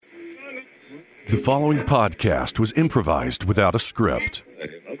The following podcast was improvised without a script.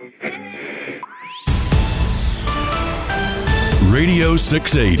 Radio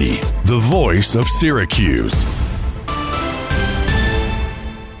 680, the voice of Syracuse.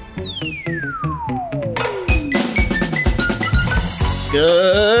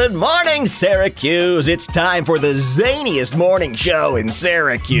 Good morning, Syracuse. It's time for the zaniest morning show in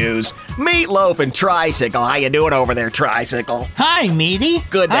Syracuse. Meatloaf and Tricycle. How you doing over there, Tricycle? Hi, Meaty.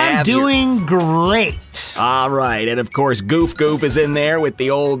 Good to have you. I'm doing great. All right, and of course, Goof is in there with the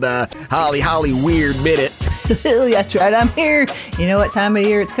old Holly Weird Minute. That's right, I'm here. You know what time of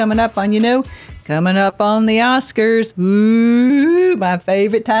year it's coming up on, Coming up on the Oscars. Ooh, my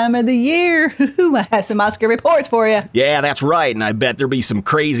favorite time of the year. I have some Oscar reports for you. Yeah, that's right, and I bet there'll be some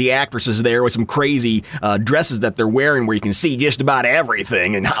crazy actresses there with some crazy dresses that they're wearing where you can see just about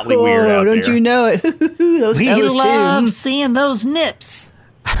everything in Holly Weird out there. Don't you know it? Those We fellas love too. seeing those nips.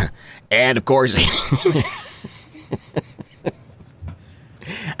 And of course...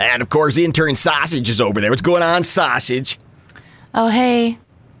 And of course, intern Sausage is over there. What's going on, Sausage? Oh, hey.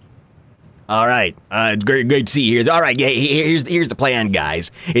 All right, it's great to see you here. All right, yeah, here's the plan,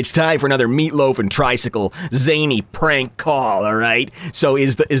 guys. It's time for another Meatloaf and Tricycle zany prank call. All right. So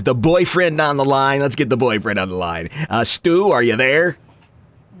is the boyfriend on the line? Let's get the boyfriend on the line. Stu, are you there?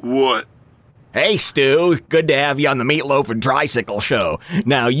 What? Hey, Stu, good to have you on the Meatloaf and Tricycle show.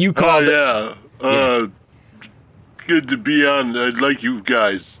 Now you called. Yeah. Good to be on. I like you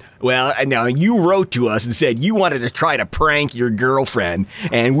guys. Well, now you wrote to us and said you wanted to try to prank your girlfriend,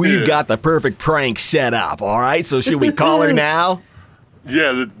 and we've got the perfect prank set up, all right? So should we call her now?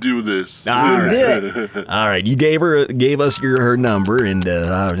 Yeah, let's do this. All right. All right, you gave us her number, and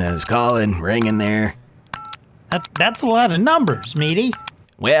I was calling, ringing there. That's a lot of numbers, Meaty.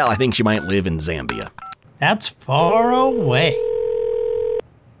 Well, I think she might live in Zambia. That's far away.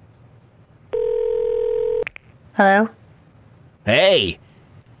 Hello? Hey,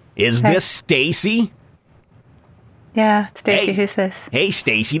 is this Stacy? Yeah, Stacy, Hey. who's this? Hey,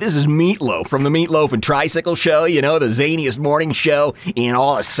 Stacy, this is Meatloaf from the Meatloaf and Tricycle show, the zaniest morning show in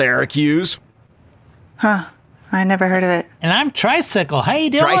all of Syracuse. Huh. I never heard of it. And I'm Tricycle. How you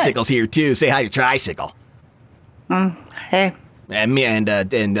doing? Tricycle's here, too. Say hi to Tricycle. Hey, And me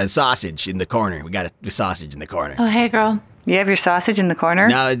and Sausage in the corner. We got a sausage in the corner. Oh, hey, girl. you have your sausage in the corner?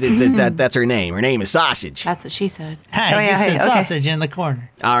 No, that's her name. Her name is Sausage. That's what she said. Hi, Oh, yeah, you said hey, okay. sausage in the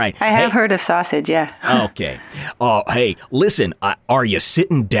corner. All right. I have heard of sausage, yeah. Okay. Oh, hey, listen, are you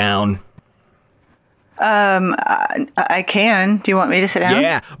sitting down? I can. Do you want me to sit down?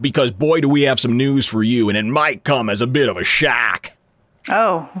 Yeah, because boy, do we have some news for you, and it might come as a bit of a shock.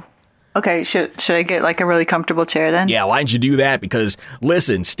 Oh, okay. Should I get like a really comfortable chair then? Yeah, why don't you do that? Because,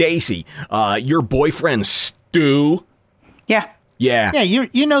 listen, Stacy, your boyfriend Stu. Yeah. Yeah. Yeah,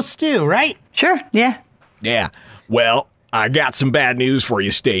 you know Stu, right? Sure, yeah. Yeah. Well, I got some bad news for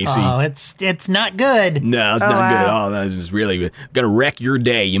you, Stacy. Oh, it's not good. No, it's not good wow. at all. That's just really gonna wreck your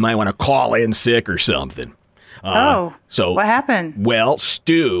day. You might want to call in sick or something. So what happened? Well,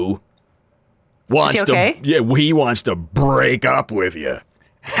 Stu wants Is he okay? he wants to break up with you.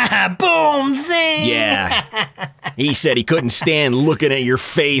 Boom, zing. Yeah. He said he couldn't stand looking at your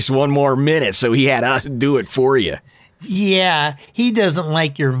face one more minute, so he had us do it for you. Yeah, he doesn't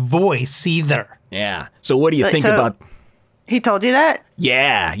like your voice either. Yeah. So what do you But think so- about? He told you that?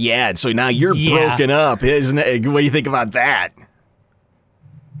 Yeah. So now you're Yeah. broken up, isn't it? What do you think about that?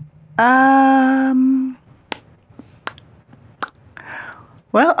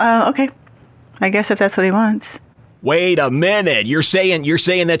 Well, okay. I guess if that's what he wants. Wait a minute. You're saying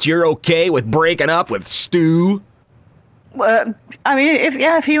that you're okay with breaking up with Stu? I mean,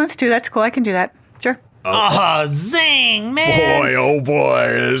 if he wants to, that's cool. I can do that. Sure. Oh, zing, man. Boy, oh boy,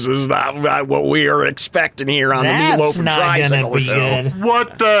 this is not what we are expecting here on That's the Meatloaf and not gonna Tricycle be show. good.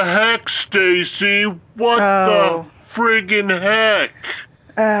 What the heck, Stacy? What Oh. the friggin' heck?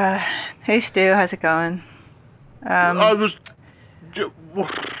 Hey, Stu, how's it going? I was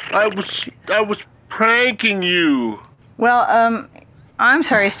pranking you. Well, I'm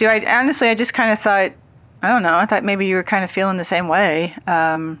sorry, Stu. I just kind of thought, I don't know. I thought maybe you were kind of feeling the same way.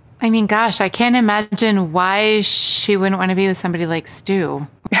 I mean, gosh, I can't imagine why she wouldn't want to be with somebody like Stu.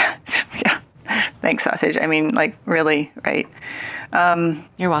 Yeah. Thanks, Sausage. I mean, like, really, right?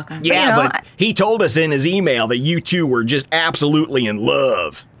 You're welcome. Yeah, But, but he told us in his email that you two were just absolutely in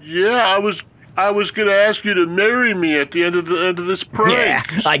love. Yeah, I was gonna ask you to marry me at the end of this prank. Yeah,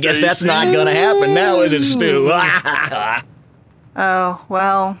 I guess that's Stacy. not gonna happen now, is it, Stu? Oh,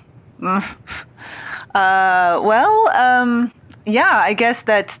 well. Yeah, I guess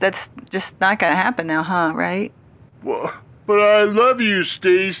that's just not going to happen now, huh? Right? Well, But I love you,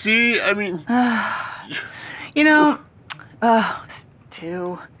 Stacy. I mean...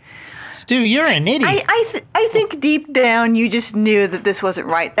 Stu. Stu, you're an idiot. I think deep down you just knew that this wasn't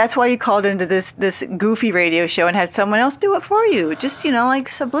right. That's why you called into this goofy radio show and had someone else do it for you. Just, like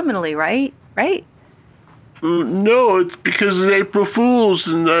subliminally, right? Right? No, it's because it's April Fool's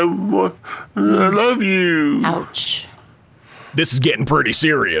and I love you. Ouch. This is getting pretty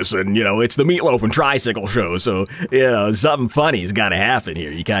serious, and, it's the Meatloaf and Tricycle show, so, something funny's got to happen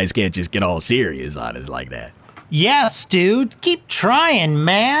here. You guys can't just get all serious on us like that. Yes, dude. Keep trying,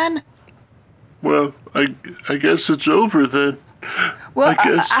 man. Well, I guess it's over then. Well, I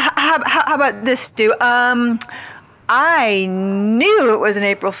guess. How about this, Stu? I knew it was an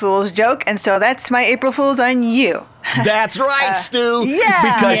April Fool's joke, and so that's my April Fool's on you. That's right, Stu. Yeah.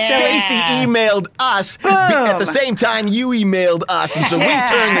 Because Yeah. Stacy emailed us at the same time you emailed us, and so we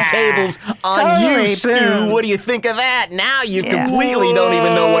turned the tables on Totally, you, Stu. boom. What do you think of that? Now you Yeah. completely don't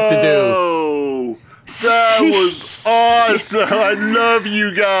even know what to do. Oh, that was awesome. I love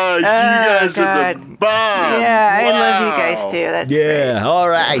you guys. You guys are the bomb. Yeah, I love you Wow. guys too. That's Yeah, all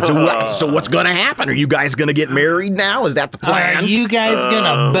right. So what's going to happen? Are you guys going to get married now? Is that the plan? Are you guys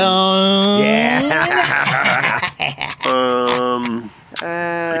gonna bone? Yeah.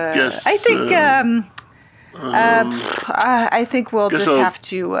 I guess. I think I think we'll guess just I'll have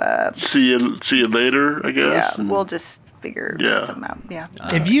to See you later, I guess. yeah, we'll just figure Yeah. something out. Yeah.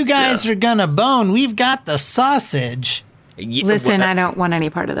 If you guys are gonna bone, we've got the sausage. Listen, I don't want any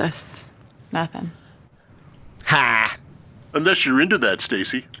part of this. Nothing. Ha. Unless you're into that,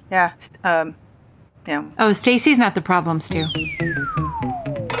 Stacy. Yeah. Oh, Stacy's not the problem, Stu.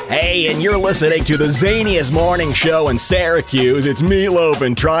 Hey, and you're listening to the zaniest morning show in Syracuse. It's Meatloaf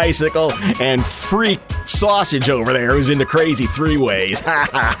and Tricycle and Freak Sausage over there who's into crazy three-ways.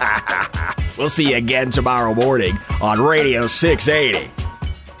 We'll see you again tomorrow morning on Radio 680.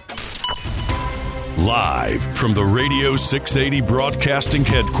 Live from the Radio 680 Broadcasting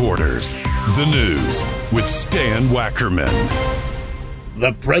Headquarters, the news with Stan Wackerman.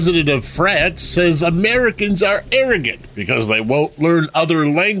 The president of France says Americans are arrogant because they won't learn other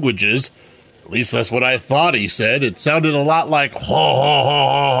languages. At least that's what I thought he said. It sounded a lot like ha ha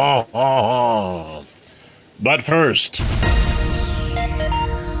ha ha ha ha. But first,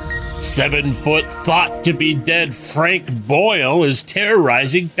 7-foot thought to be dead Frank Boyle is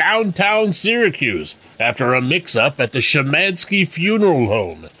terrorizing downtown Syracuse after a mix-up at the Shemansky Funeral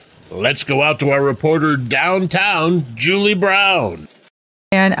Home. Let's go out to our reporter downtown, Julie Brown.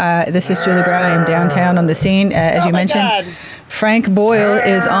 And this is Julie Brown. I am downtown on the scene. As you mentioned, Frank Boyle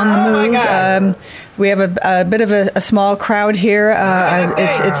is on the move. We have a bit of a small crowd here.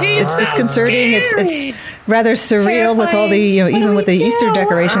 It's disconcerting. It's rather surreal with all the even with the Easter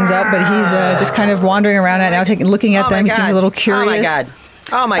decorations up. But he's just kind of wandering around right now, looking at them. He seems a little curious.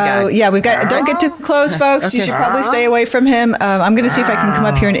 Oh my God. Yeah, we've got. Don't get too close, folks. You should probably stay away from him. I'm going to see if I can come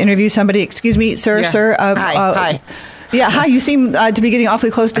up here and interview somebody. Excuse me, sir. Hi. Yeah, hi. You seem to be getting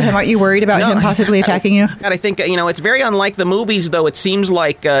awfully close to him. Aren't you worried about him possibly attacking you? And I think it's very unlike the movies, though. It seems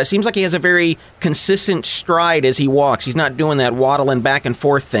like he has a very consistent stride as he walks. He's not doing that waddling back and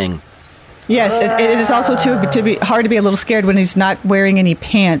forth thing. Yes, it is also to be hard to be a little scared when he's not wearing any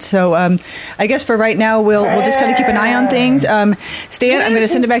pants. So I guess for right now we'll just kind of keep an eye on things. Stan, I'm going to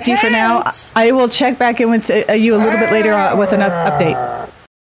send it back to you for now. I will check back in with you a little bit later with an update.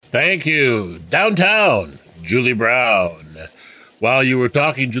 Thank you. Downtown, Julie Brown. While you were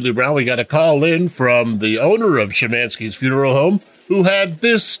talking, Julie Brown, we got a call in from the owner of Shemansky's Funeral Home who had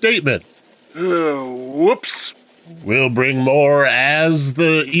this statement. Whoops. We'll bring more as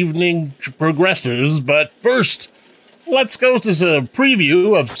the evening progresses, but first, let's go to some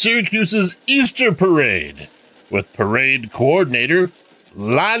preview of Syracuse's Easter Parade with parade coordinator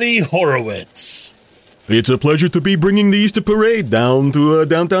Lonnie Horowitz. It's a pleasure to be bringing the Easter parade down to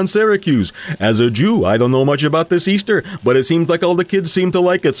downtown Syracuse. As a Jew, I don't know much about this Easter, but it seems like all the kids seem to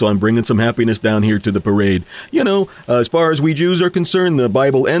like it, so I'm bringing some happiness down here to the parade. As far as we Jews are concerned, the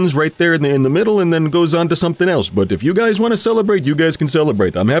Bible ends right there in the middle and then goes on to something else. But if you guys want to celebrate, you guys can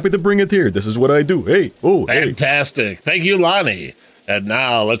celebrate. I'm happy to bring it here. This is what I do. Hey. Fantastic. Thank you, Lonnie. And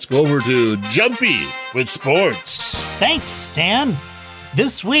now let's go over to Jumpy with sports. Thanks, Stan.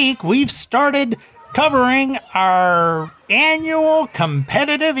 This week we've started covering our annual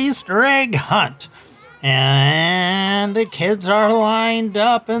competitive Easter egg hunt. And the kids are lined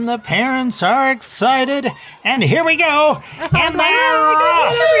up and the parents are excited. And here we go. And they're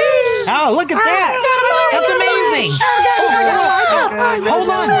off. Oh, look at that. That's amazing. Hold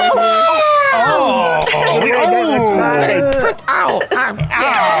on. Take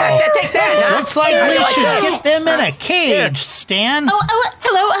that. Looks like we should get them in a cage, Stan.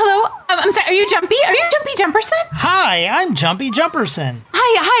 Hello. I'm sorry. Are you Jumpy? Are you Jumpy Jumperson? Hi, I'm Jumpy Jumperson.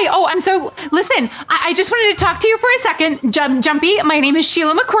 Hi. Oh, I'm so. Listen, I just wanted to talk to you for a second, Jumpy. My name is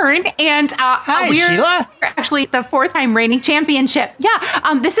Sheila McQuern, and Hi, we're Sheila. actually the 4th time reigning championship.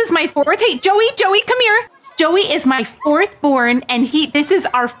 Yeah. This is my 4th. Hey, Joey, come here. Joey is my 4th born, and this is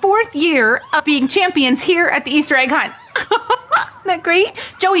our 4th year of being champions here at the Easter egg hunt. Isn't that great?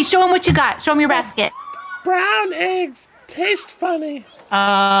 Joey, show him what you got. Show him your basket. Brown eggs taste funny.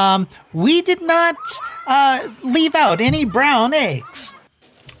 We did not leave out any brown eggs.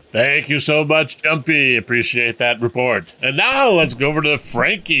 Thank you so much, Jumpy. Appreciate that report. And now let's go over to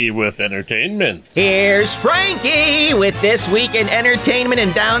Frankie with entertainment. Here's Frankie with This Week in Entertainment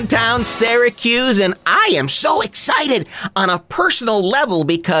in downtown Syracuse, and I am so excited on a personal level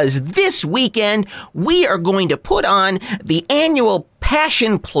because this weekend we are going to put on the annual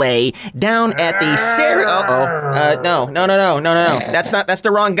Passion Play down at the No. That's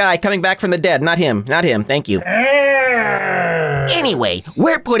the wrong guy coming back from the dead. Not him. Thank you. Anyway,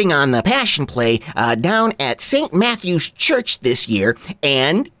 we're putting on the Passion Play down at St. Matthew's Church this year,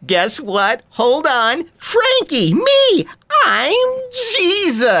 and guess what? Hold on. Frankie, me, I'm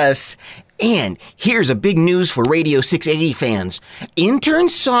Jesus. And here's a big news for Radio 680 fans. Intern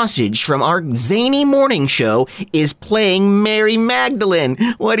Sausage from our zany morning show is playing Mary Magdalene.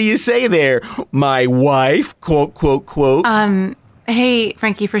 What do you say there? My wife, quote, quote, quote. Hey,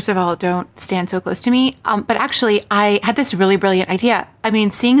 Frankie, first of all, don't stand so close to me. But actually, I had this really brilliant idea. I mean,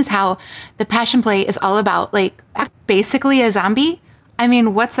 seeing as how the Passion Play is all about, like, basically a zombie. I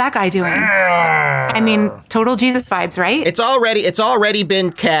mean, what's that guy doing? I mean, total Jesus vibes, right? It's already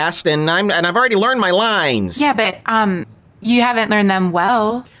been cast, and I've already learned my lines. Yeah, but you haven't learned them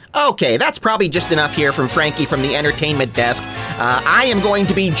well. Okay, that's probably just enough here from Frankie from the entertainment desk. I am going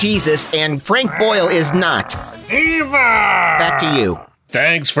to be Jesus, and Frank Boyle is not. Diva! Back to you.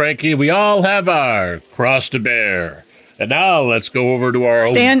 Thanks, Frankie. We all have our cross to bear. And now let's go over to our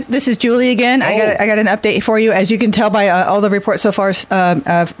Stan, this is Julie again. I got an update for you. As you can tell by all the reports so far,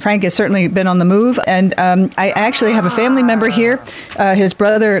 Frank has certainly been on the move. And I actually have a family member here. His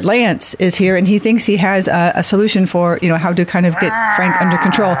brother Lance is here, and he thinks he has a solution for how to kind of get Frank under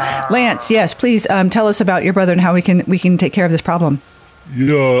control. Lance, yes, please tell us about your brother and how we can take care of this problem.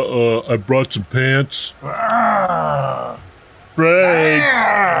 Yeah, I brought some pants. Frank,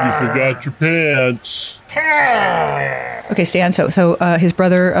 you forgot your pants. Okay, Stan. So his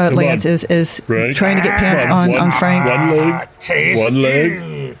brother Lance is Frank. trying to get pants on Frank. One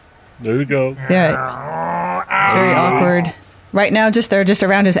leg. There you go. Yeah, it's very awkward. Right now, they're just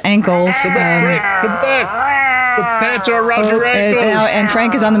around his ankles. Come back. The pants are around your ankles. And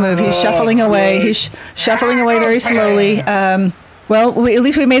Frank is on the move. He's shuffling away. He's shuffling away very slowly. Well, at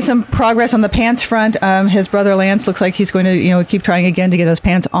least we made some progress on the pants front. His brother Lance looks like he's going to, keep trying again to get those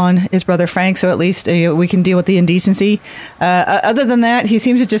pants on his brother Frank. So at least we can deal with the indecency. Other than that, he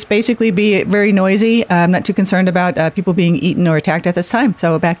seems to just basically be very noisy. I'm not too concerned about people being eaten or attacked at this time.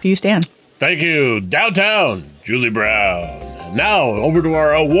 So back to you, Stan. Thank you. Downtown, Julie Brown. Now, over to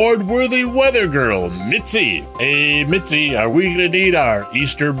our award-worthy weather girl, Mitzi. Hey, Mitzi, are we going to need our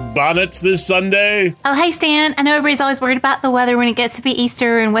Easter bonnets this Sunday? Oh, hey, Stan. I know everybody's always worried about the weather when it gets to be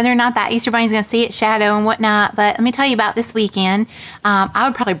Easter and whether or not that Easter bunny's going to see its shadow and whatnot. But let me tell you about this weekend. I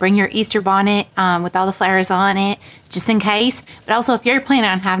would probably bring your Easter bonnet with all the flowers on it, just in case. But also, if you're planning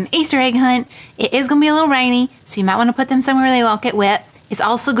on having an Easter egg hunt, it is going to be a little rainy, so you might want to put them somewhere where they won't get wet. It's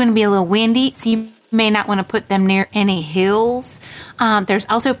also going to be a little windy, so you may not want to put them near any hills. There's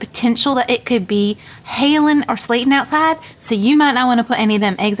also potential that it could be hailing or sleeting outside, so you might not want to put any of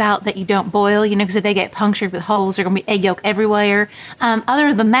them eggs out that you don't boil, because if they get punctured with holes, there's going to be egg yolk everywhere.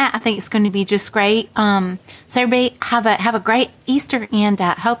 Other than that, I think it's going to be just great. So everybody have a great Easter, and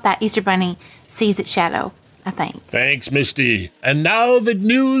hope that Easter bunny sees its shadow, I think. Thanks, Misty. And now the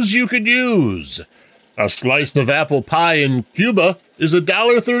news you could use. A slice of apple pie in Cuba is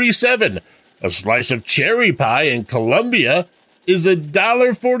 $1.37. A slice of cherry pie in Colombia is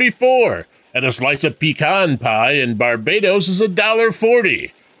 $1.44. And a slice of pecan pie in Barbados is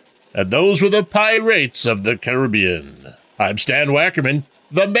 $1.40. And those were the pie rates of the Caribbean. I'm Stan Wackerman,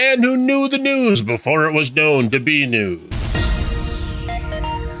 the man who knew the news before it was known to be news.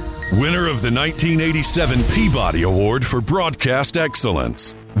 Winner of the 1987 Peabody Award for Broadcast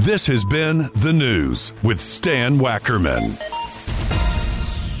Excellence. This has been The News with Stan Wackerman.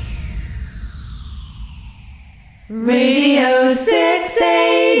 Radio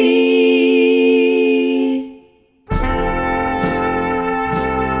 680.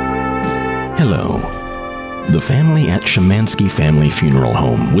 Hello. The The family at Szymanski Family Funeral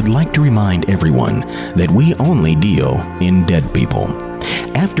Home would like to remind everyone that we only deal in dead people.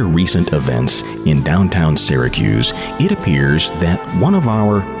 After recent events in downtown Syracuse, it appears that one of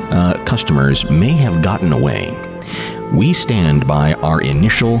our customers may have gotten away. We stand by our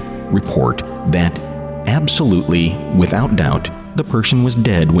initial report that absolutely, without doubt, the person was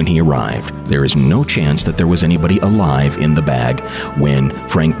dead when he arrived. There is no chance that there was anybody alive in the bag when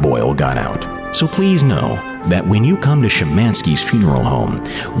Frank Boyle got out. So please know that when you come to Szymanski's Funeral Home,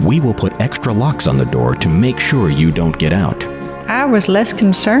 we will put extra locks on the door to make sure you don't get out. I was less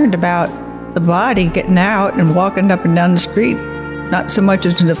concerned about the body getting out and walking up and down the street, not so much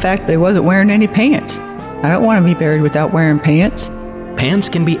as the fact that he wasn't wearing any pants. I don't want to be buried without wearing pants. Pants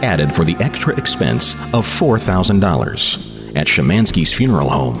can be added for the extra expense of $4,000. At Szymanski's Funeral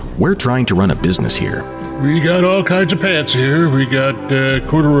Home, we're trying to run a business here. We got all kinds of pants here. We got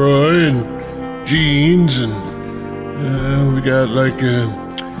corduroy and jeans, and we got like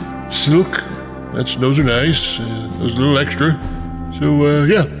silk. Those are nice. Those are a little extra. So,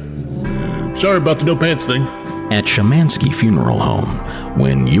 sorry about the no pants thing. At Szymanski Funeral Home,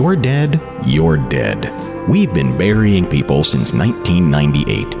 when you're dead, you're dead. We've been burying people since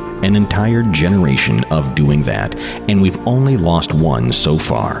 1998, an entire generation of doing that, and we've only lost one so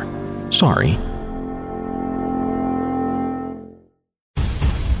far. Sorry.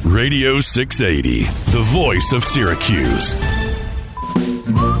 Radio 680, the voice of Syracuse.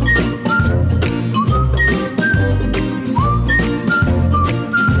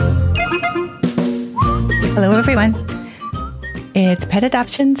 Hello, everyone. It's Pet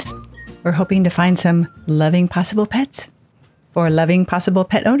Adoptions. We're hoping to find some loving possible pets for loving possible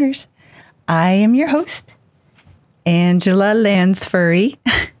pet owners. I am your host, Angela Lansbury.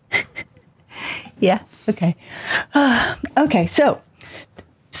 Yeah, okay. Okay, so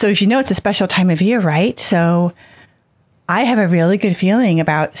as you know, it's a special time of year, right? So I have a really good feeling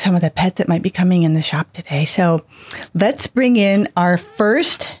about some of the pets that might be coming in the shop today. So let's bring in our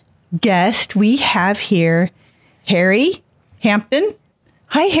first guest. We have here Harry Hampton.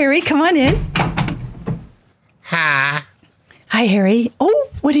 Hi, Harry. Come on in. Hi. Hi, Harry. Oh,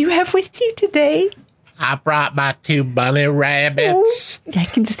 what do you have with you today? I brought my 2 bunny rabbits. Oh, I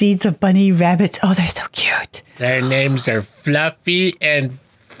can see the bunny rabbits. Oh, they're so cute. Their names are Fluffy and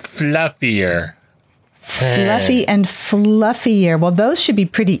Fluffier. Fluffy and Fluffier. Well, those should be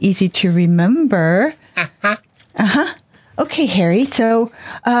pretty easy to remember. Uh-huh. Okay, Harry. So,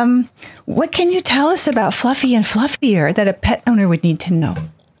 what can you tell us about Fluffy and Fluffier that a pet owner would need to know?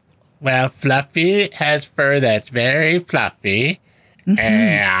 Well, Fluffy has fur that's very fluffy,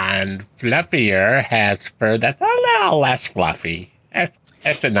 and Fluffier has fur that's a little less fluffy.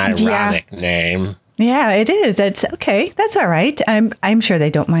 That's an ironic name. Yeah, it is. That's okay. That's all right. I'm sure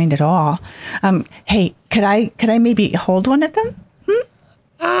they don't mind at all. Hey, could I maybe hold one of them?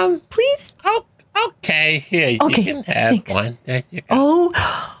 Please. Okay. Here, you can have one. There you Oh,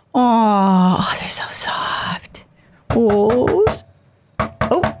 go. they're so soft. Oh,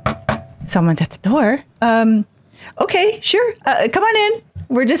 someone's at the door. Okay, sure. Come on in.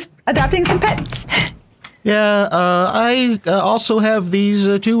 We're just adopting some pets. Yeah, I also have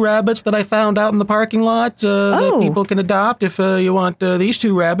these 2 rabbits that I found out in the parking lot that people can adopt. If you want these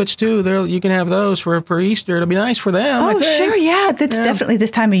 2 rabbits, too, you can have those for Easter. It'll be nice for them, I think. Sure, yeah. That's definitely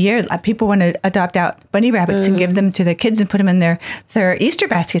this time of year. People want to adopt out bunny rabbits and give them to the kids and put them in their Easter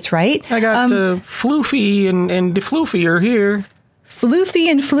baskets, right? I got Floofy and Floofier here.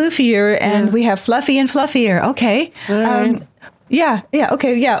 Floofy and Floofier, and we have Fluffy and Fluffier. Okay. Yeah,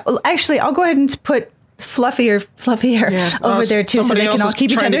 okay, yeah. Well, actually, I'll go ahead and put Fluffier over there too, so they can all keep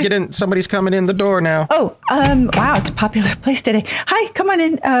each other. To get in. Somebody's coming in the door now. Oh, wow, it's a popular place today. Hi, come on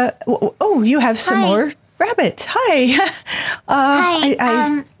in. You have some more rabbits. Hi.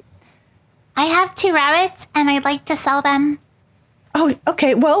 Hi. I have 2 rabbits, and I'd like to sell them. Oh,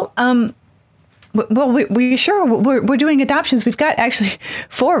 okay. Well, we're doing adoptions. We've got actually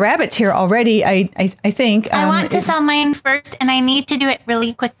 4 rabbits here already. I think. I want to sell mine first, and I need to do it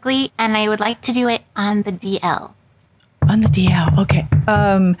really quickly, and I would like to do it on the DL. On the DL, okay.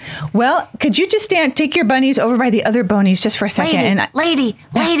 Well, could you just take your bunnies over by the other bonies just for a second? Lady.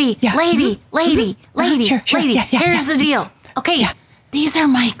 Here's the deal. Okay. Yeah. These are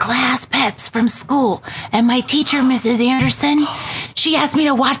my class pets from school, and my teacher, Mrs. Anderson, she asked me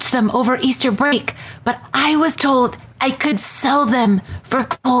to watch them over Easter break, but I was told I could sell them for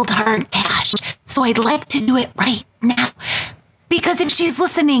cold hard cash, so I'd like to do it right now. Because if she's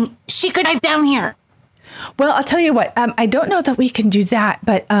listening, she could drive down here. Well, I'll tell you what. I don't know that we can do that,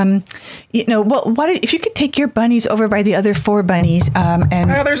 but what if you could take your bunnies over by the other 4 bunnies?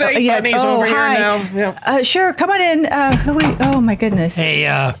 There's 8 bunnies over here now. Yeah. Sure, come on in. Oh my goodness. Hey,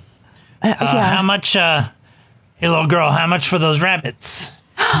 how much? Hey, little girl, how much for those rabbits?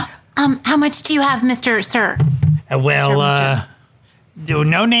 How much do you have, Mr. Sir?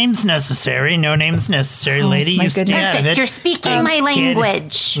 No names necessary. No names necessary, lady. My You stay goodness. out of it. You're speaking my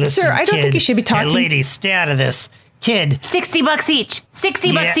language. Listen, Sir, I don't think you should be talking- Hey, lady, stay out of this. Kid. $60 each.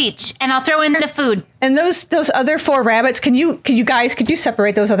 $60 each, and I'll throw in the food. And those other 4 rabbits, could you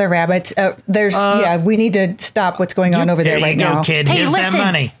separate those other rabbits? We need to stop what's going on over there right There you go, now. kid. Hey, Here's listen, that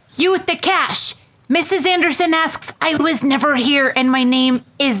money. you with the cash. Mrs. Anderson asks, I was never here, and my name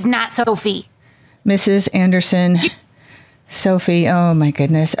is not Sophie. Mrs. Anderson. Sophie, oh my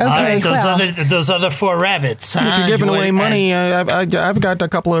goodness. Okay, All right, well, those other 4 rabbits. If you're giving away money, I've got a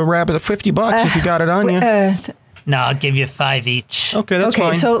couple of rabbits, $50 if you got it on you. No, I'll give you 5 each. Okay, that's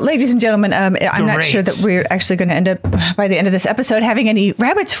fine. So, ladies and gentlemen, I'm not sure that we're actually going to end up, by the end of this episode, having any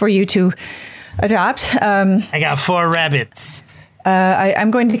rabbits for you to adopt. I got 4 rabbits.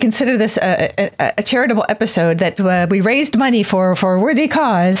 I'm going to consider this a charitable episode that we raised money for a worthy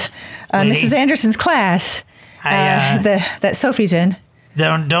cause. Mrs. Anderson's class that Sophie's in.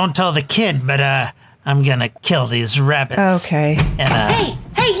 Don't tell the kid, but I'm gonna kill these rabbits. Okay. And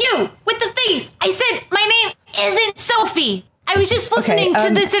Hey, you with the face. I said my name isn't Sophie. I was just listening to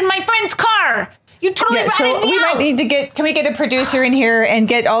this in my friend's car. You totally ratted me we out. might need to can we get a producer in here and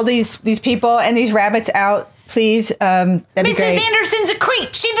get all these people and these rabbits out, please? That'd be Mrs. great. Anderson's a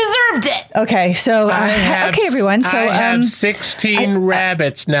creep. She deserved it. Okay, so okay, everyone. So I have 16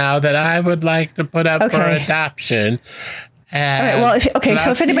 rabbits now that I would like to put up for adoption. All right. Well,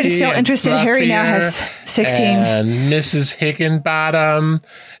 so if anybody's still interested, Harry now has 16. And Mrs. Higginbottom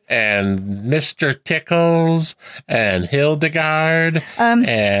and Mr. Tickles and Hildegard.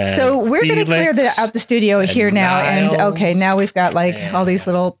 And so we're going to clear out the studio here now, Niles. and okay, now we've got all these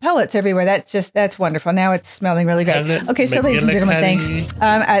little pellets everywhere. That's wonderful. Now it's smelling really great. Okay, so ladies and gentlemen, thanks.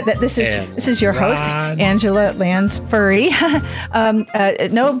 This is your host, Angela Lansbury.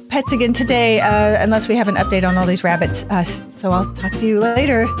 No pets again today, unless we have an update on all these rabbits. So I'll talk to you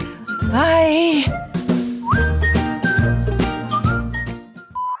later. Bye.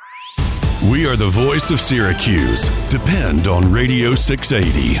 We are the voice of Syracuse. Depend on Radio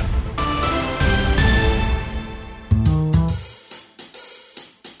 680.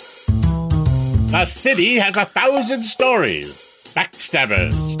 The city has 1,000 stories.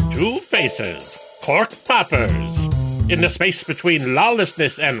 Backstabbers, two-facers, cork poppers. In the space between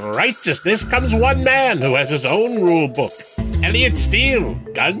lawlessness and righteousness comes one man who has his own rule book. Elliot Steele,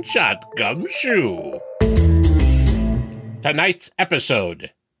 Gunshot Gumshoe. Tonight's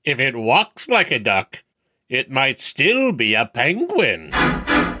episode. If it walks like a duck, it might still be a penguin.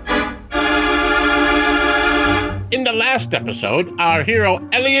 In the last episode, our hero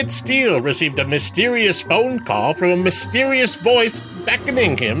Elliot Steele received a mysterious phone call from a mysterious voice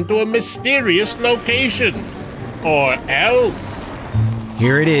beckoning him to a mysterious location. Or else.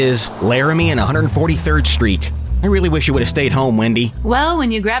 Here it is, Laramie and 143rd Street. I really wish you would have stayed home, Wendy. Well,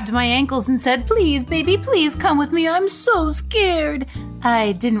 when you grabbed my ankles and said, "Please, baby, please come with me, I'm so scared,"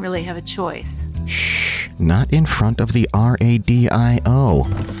 I didn't really have a choice. Shh, not in front of the RADIO.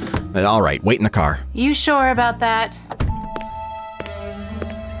 All right, wait in the car. You sure about that?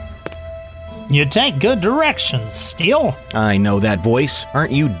 You take good directions, Steele. I know that voice.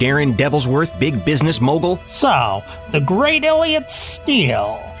 Aren't you Darren Devilsworth, big business mogul? So, the great Elliot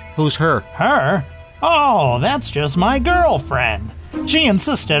Steele. Who's her? Her? Oh, that's just my girlfriend. She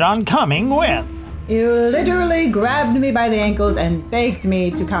insisted on coming with. You literally grabbed me by the ankles and begged me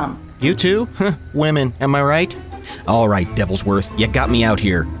to come. You too? Huh, women, am I right? All right, Devilsworth, you got me out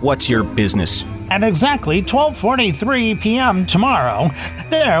here. What's your business? At exactly 12:43 p.m. tomorrow,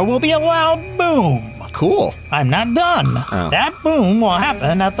 there will be a loud boom. Cool. I'm not done. Oh. That boom will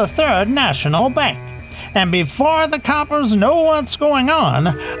happen at the Third National Bank. And before the coppers know what's going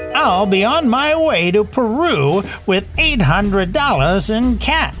on, I'll be on my way to Peru with $800 in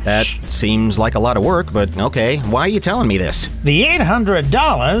cash. That seems like a lot of work, but okay. Why are you telling me this? The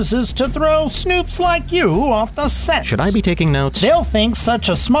 $800 is to throw snoops like you off the scent. Should I be taking notes? They'll think such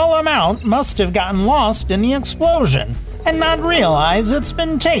a small amount must have gotten lost in the explosion. and not realize it's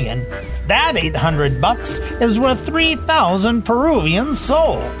been taken. That $800 is worth 3,000 Peruvian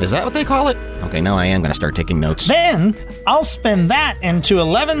sol. Is that what they call it? Okay, now I am going to start taking notes. Then I'll spend that into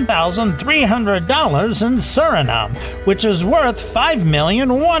 $11,300 in Suriname, which is worth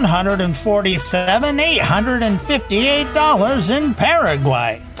 $5,147,858 in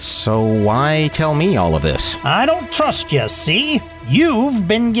Paraguay. So why tell me all of this? I don't trust you, see? You've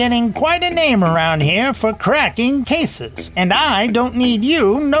been getting quite a name around here for cracking cases, and I don't need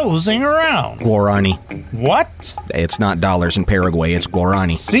you nosing around. Guarani. What? It's not dollars in Paraguay, it's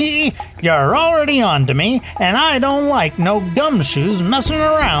Guarani. See? You're already on to me, and I don't like no gumshoes messing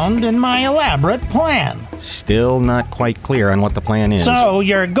around in my elaborate plan. Still not quite clear on what the plan is. So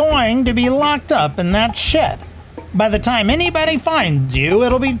you're going to be locked up in that shed. By the time anybody finds you,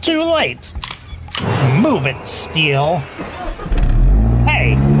 it'll be too late. Move it, Steele.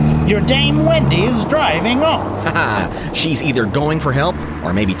 Hey, your Dame Wendy is driving off. Haha, she's either going for help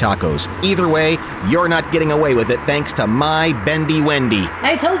or maybe tacos. Either way, you're not getting away with it thanks to my Bendy Wendy.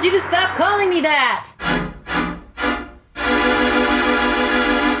 I told you to stop calling me that.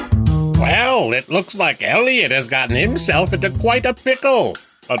 Well, it looks like Elliot has gotten himself into quite a pickle.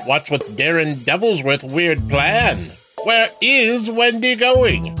 But what's with Darren Devilsworth's weird plan? Where is Wendy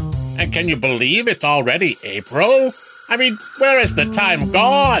going? And can you believe it's already April? I mean, where has the time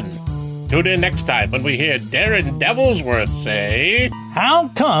gone? Tune in next time when we hear Darren Devilsworth say... How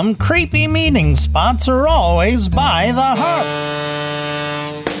come creepy meeting spots are always by the heart?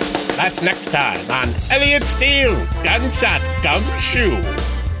 That's next time on Elliot Steele, Gunshot Gumshoe.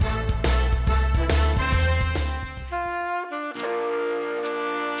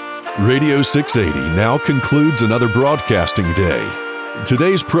 Radio 680 now concludes another broadcasting day.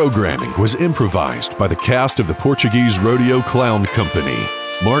 Today's programming was improvised by the cast of the Portuguese Rodeo Clown Company.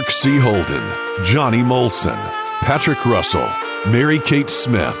 Mark C. Holden, Johnny Molson, Patrick Russell, Mary Kate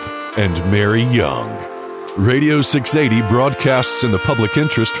Smith, and Mary Young. Radio 680 broadcasts in the public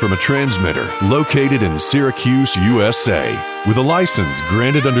interest from a transmitter located in Syracuse, USA, with a license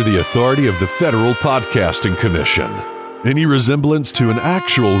granted under the authority of the Federal Podcasting Commission. Any resemblance to an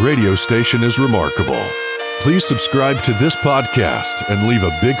actual radio station is remarkable. Please subscribe to this podcast and leave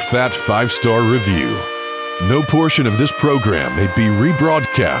a big fat 5-star review. No portion of this program may be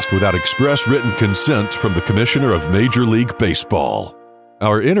rebroadcast without express written consent from the Commissioner of Major League Baseball.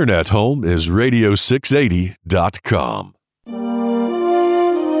 Our internet home is radio680.com.